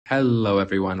Hello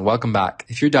everyone, welcome back.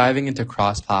 If you're diving into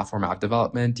cross-platform app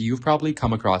development, you've probably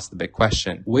come across the big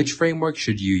question. Which framework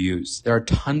should you use? There are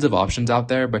tons of options out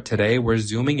there, but today we're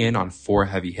zooming in on 4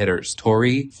 heavy hitters: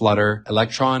 Tauri, Flutter,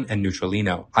 Electron, and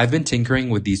Neutralino. I've been tinkering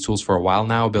with these tools for a while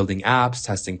now, building apps,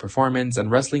 testing performance,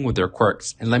 and wrestling with their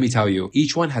quirks. And let me tell you,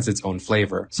 each one has its own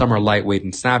flavor. Some are lightweight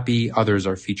and snappy, others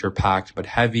are feature-packed but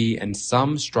heavy, and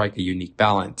some strike a unique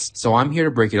balance. So I'm here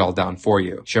to break it all down for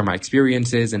you, share my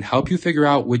experiences, and help you figure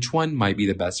out which one might be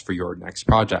the best for your next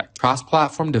project.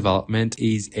 Cross-platform development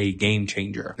is a game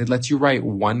changer. It lets you write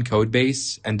one code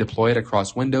base and deploy it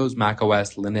across Windows,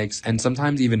 macOS, Linux, and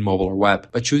sometimes even mobile or web.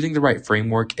 But choosing the right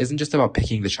framework isn't just about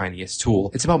picking the shiniest tool.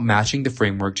 It's about matching the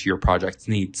framework to your project's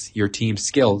needs, your team's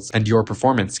skills, and your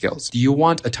performance skills. Do you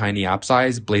want a tiny app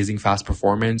size, blazing fast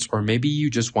performance, or maybe you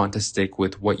just want to stick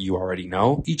with what you already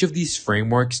know? Each of these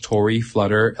frameworks, Tauri,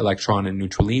 Flutter, Electron, and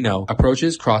Neutralino,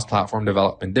 approaches cross-platform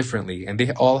development differently, and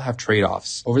they all have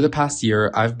trade-offs. Over the past year,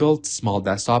 I've built small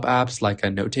desktop apps like a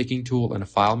note-taking tool and a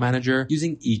file manager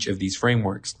using each of these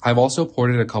frameworks. I've also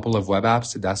ported a couple of web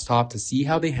apps to desktop to see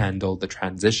how they handle the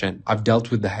transition. I've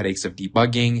dealt with the headaches of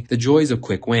debugging, the joys of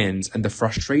quick wins, and the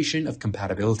frustration of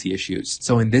compatibility issues.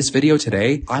 So in this video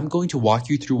today, I'm going to walk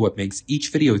you through what makes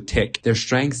each video tick, their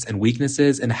strengths and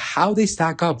weaknesses, and how they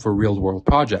stack up for real-world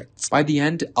projects. By the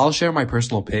end, I'll share my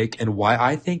personal pick and why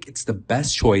I think it's the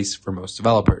best choice for most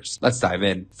developers. Let's dive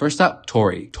in. First up,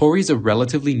 Tauri. Tauri is a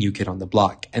relatively new kid on the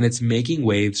block, and it's making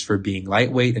waves for being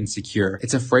lightweight and secure.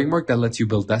 It's a framework that lets you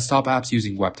build desktop apps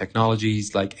using web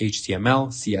technologies like HTML,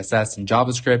 CSS, and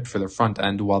JavaScript for the front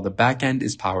end, while the back end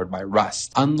is powered by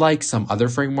Rust. Unlike some other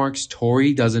frameworks,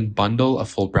 Tauri doesn't bundle a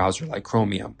full browser like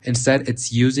Chromium. Instead,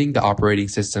 it's using the operating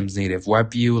system's native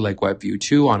web view like WebView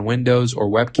 2 on Windows or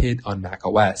WebKit on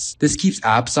macOS. This keeps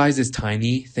app sizes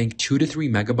tiny, think 2 to 3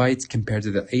 megabytes compared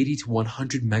to the 80 to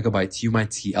 100 megabytes you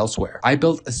might see elsewhere. I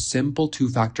built a simple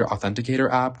 2-factor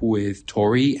authenticator app with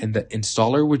Tauri, and the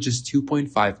installer was just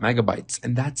 2.5 megabytes,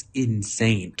 and that's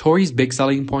insane. Tauri's big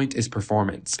selling point is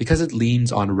performance. Because it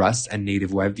leans on Rust and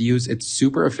native web views, it's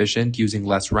super efficient, using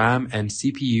less RAM and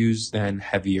CPUs than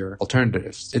heavier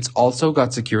alternatives. It's also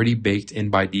got security baked in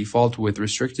by default with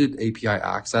restricted API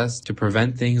access to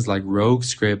prevent things like rogue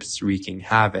scripts wreaking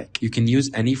havoc. You can use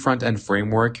any front-end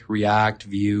framework, React,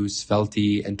 Vue,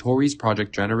 Svelte, and Tauri's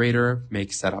project generator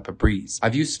makes setup a breeze.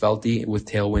 I've used Svelte with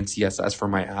Tailwind CSS for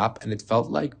my app, and it felt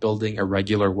like building a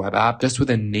regular web app just with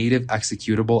a native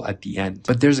executable at the end.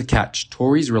 But there's a catch.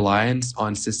 Tauri's reliance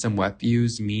on system web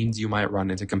views means you might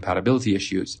run into compatibility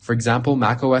issues. For example,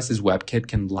 macOS's WebKit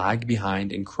can lag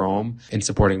behind in Chrome in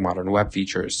supporting modern web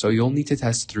features, so you'll need to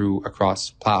test through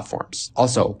across platforms.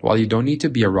 Also, while you don't need to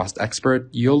be a Rust expert,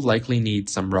 you'll likely need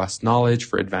some Rust knowledge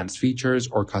for advanced features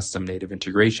or custom native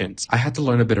integrations. I had to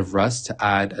learn a bit of Rust to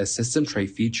add a system tray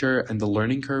feature, and the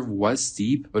learning curve was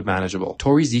steep but manageable.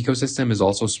 Tauri's ecosystem is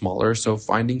also smaller, so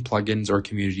finding plugins or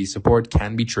community support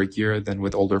can be trickier than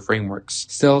with older frameworks.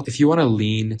 Still, if you want a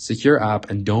lean, secure app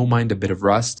and don't mind a bit of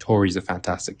Rust, Tauri's a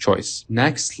fantastic choice.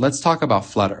 Next, let's talk about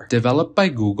Flutter. Developed by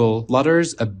Google,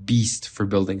 Flutter's a beast for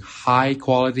building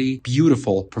high-quality,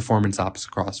 beautiful performance apps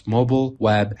across mobile,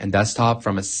 web, and desktop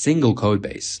from a single code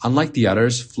base. Unlike the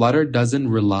others, Flutter doesn't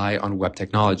rely on web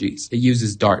technologies. It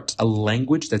uses Dart, a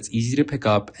language that's easy to pick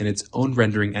up, and its own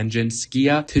rendering engine,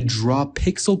 Skia, to draw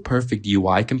pixel-perfect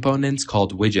UI components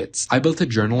called widgets. I built a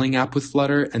journaling app with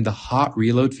Flutter, and the hot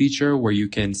reload feature where you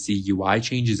can see UI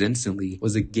changes instantly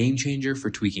was a game changer for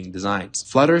tweaking designs.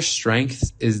 Flutter's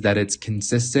strength is that it's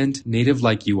consistent,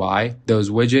 native-like UI. Those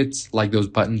widgets, like those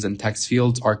buttons and text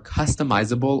fields, are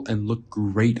customizable and look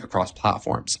great across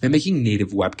platforms, mimicking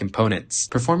native web components.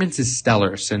 Performance is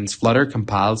stellar since Flutter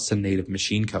compiles to native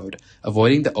machine code,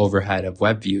 avoiding the overhead of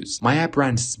web views. My app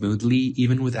ran smoothly,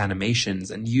 even with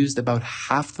animations, and used about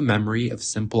half the memory of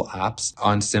simple apps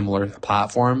on similar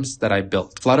platforms that I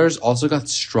built. Flutter's also got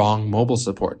strong mobile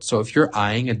support, so if you're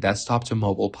eyeing a desktop to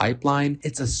mobile pipeline,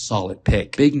 it's a solid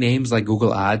pick. Big names like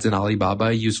Google Ads and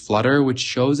Alibaba use Flutter, which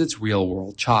shows its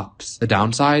real-world chops. The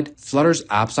downside? Flutter's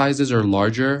app sizes are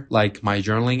larger, like my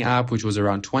journaling app, which was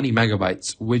around 20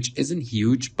 megabytes, which isn't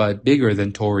huge, but bigger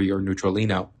than Tauri or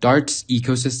Neutralino. Dart's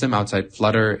ecosystem outside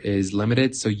Flutter is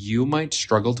limited, so you might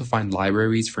struggle to find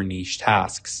libraries for niche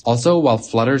tasks. Also, while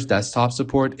Flutter's desktop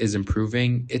support is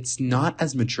improving, it's not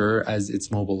as mature as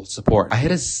its mobile support. I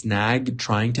hit a snag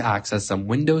trying to access some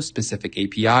Windows-specific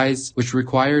APIs, which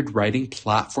required writing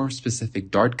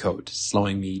platform-specific Dart code,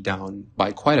 slowing me down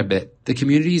by quite a bit. The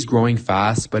community is growing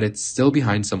fast, but it's still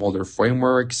behind some older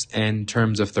frameworks in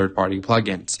terms of third-party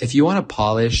plugins. If you want a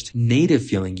polished,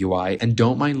 native-feeling UI and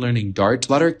don't mind learning Dart,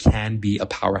 Flutter can be a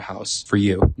powerhouse for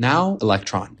you. Now,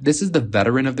 Electron. This is the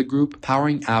veteran of the group,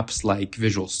 powering apps like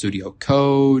Visual Studio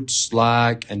Code,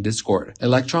 Slack, and Discord.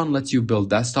 Electron lets you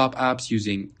build desktop apps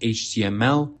using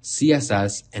HTML,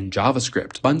 CSS, and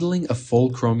JavaScript, bundling a full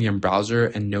Chromium browser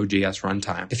and Node.js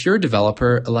runtime. If you're a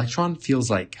developer, Electron feels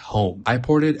like home. I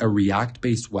ported a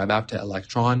React-based web app to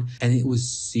Electron, and it was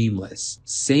seamless.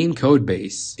 Same code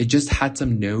base, it just had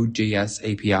some Node.js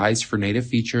APIs for native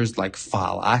features like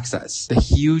file access. The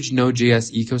huge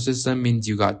Node.js ecosystem means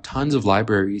you got tons of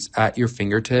libraries at your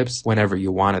fingertips whenever you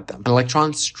wanted them.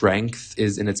 Electron's strength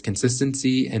is in its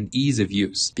consistency and ease of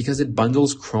use because it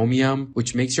bundles Chromium,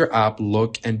 which makes your app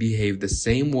look and behave the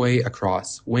same way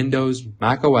across Windows,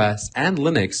 macOS, and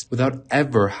Linux without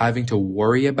ever having to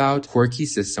worry about quirky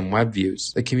system web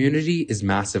views. The community is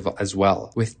massive as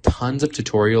well, with tons of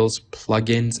tutorials,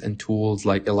 plugins, and tools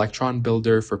like Electron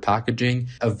Builder for packaging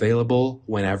available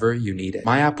whenever you need it.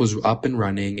 My app was up and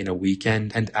running in a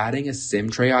weekend, and adding a SIM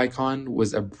tray icon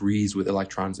was a breeze with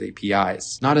Electron's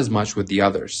APIs. Not as much with the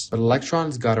others, but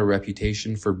Electron's got a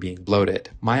reputation for being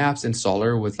bloated. My app's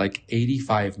installer was like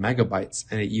 85 megabytes,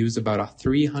 and it used about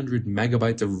 300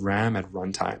 megabytes of RAM at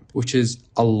runtime, which is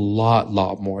a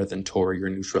lot more than Tauri or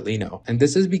Neutralino. And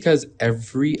this is because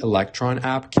every Electron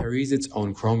app carries its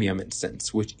own Chromium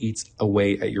instance, which eats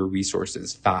away at your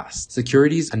resources fast.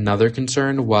 Security is another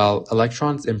concern. While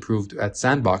Electron's improved at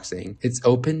sandboxing, its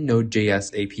open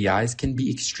Node.js APIs can be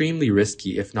extremely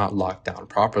risky if not locked down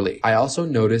properly. I also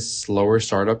noticed slower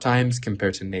startup times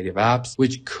compared to native apps,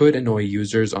 which could annoy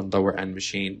users on lower end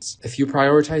machines. If you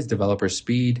prioritize developer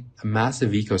speed, a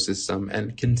massive ecosystem,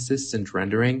 and consistent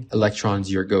rendering, Electron's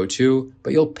your go-to,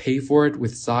 but you'll pay for it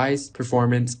with size,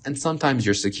 performance, and sometimes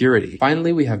your security.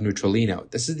 Finally, we have Neutralino.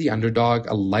 This is the underdog,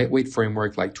 a lightweight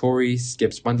framework like Tauri,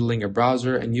 skips bundling a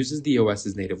browser, and uses the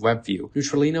OS's native web view.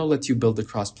 Neutralino lets you build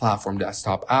cross-platform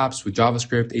desktop apps with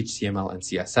JavaScript, HTML, and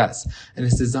CSS, and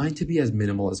is designed to be as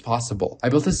minimal as possible. I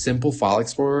built a simple file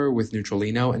explorer with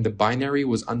Neutralino, and the binary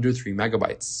was under 3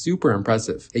 megabytes. Super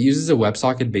impressive. It uses a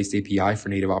WebSocket-based API for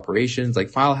native operations like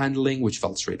file handling, which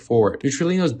felt straightforward.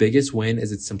 Neutralino's biggest win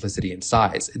is its simplicity and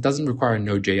size. It doesn't require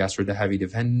Node.js or the heavy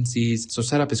dependencies, so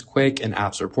setup is quick and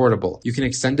apps are portable. You can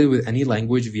extend it with any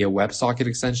language via WebSocket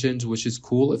extensions, which is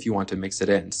cool if you want to mix it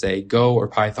in, say Go or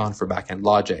Python for backend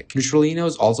logic.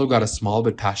 Neutralino's also got a small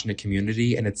but passionate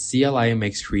community, and its CLI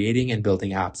makes creating and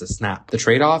building apps a snap. The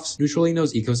trade-offs?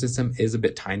 Neutralino's ecosystem is a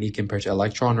bit tiny compared to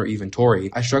Electron or even Tauri.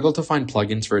 I struggle to find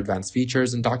plugins for advanced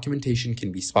features, and documentation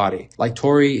can be spotty. Like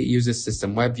Tauri, it uses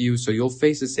system web view, so you'll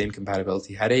face the same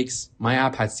compatibility headaches. My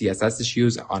app had CSS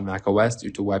issues on macOS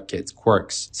due to WebKit's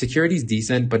quirks. Security's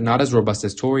decent, but not as robust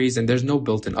as Tauri's, and there's no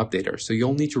built-in updater, so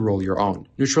you'll need to roll your own.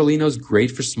 Neutralino's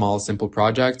great for small, simple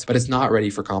projects, but it's not ready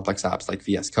for complex apps like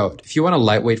VS Code. If you want a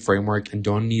lightweight framework and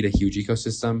don't need a huge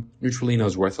ecosystem,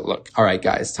 Neutralino's worth a look. Alright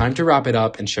guys, time to wrap it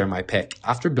up and share my pick.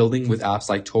 After building with apps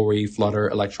like Tauri, Flutter,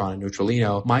 Electron, and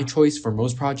Neutralino, my choice for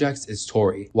most projects is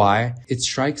Tauri. Why? It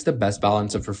strikes the best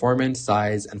balance of performance,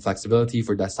 size, and flexibility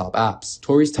for desktop apps.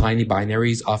 Tauri's tiny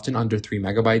binaries, often under 3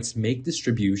 megabytes, make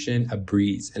distribution a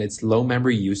breeze, and its low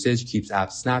memory usage keeps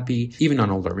apps snappy, even on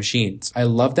older machines. I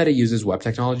love that it uses web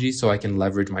technology so I can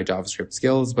leverage my JavaScript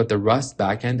skills, but the Rust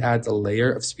backend adds a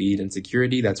layer of speed and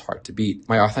security that's hard to beat.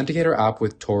 My Authenticator app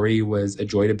with Tauri was a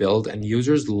joy to build, and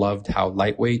users loved how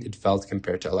lightweight it felt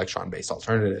compared to Electron-based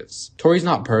alternatives. Tauri's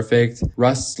not perfect.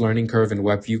 Rust's learning curve and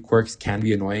WebView quirks can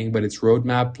be annoying, but its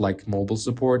roadmap like mobile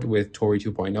support with Tauri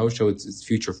 2.0 shows its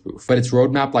future-proof.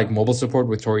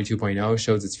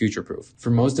 For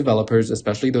most developers,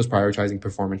 especially those prioritizing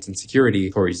performance and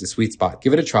security, Tauri's the sweet spot.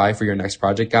 Give it a try for your next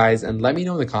project, guys, and let me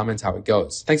know in the comments how it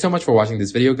goes. Thanks so much for watching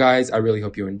this video, guys. I really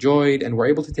hope you enjoyed and were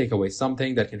able to take away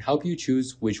something that can help you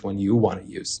choose which one you want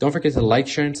to use. Don't forget to like,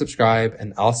 share, and subscribe,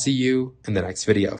 and I'll see you in the next video.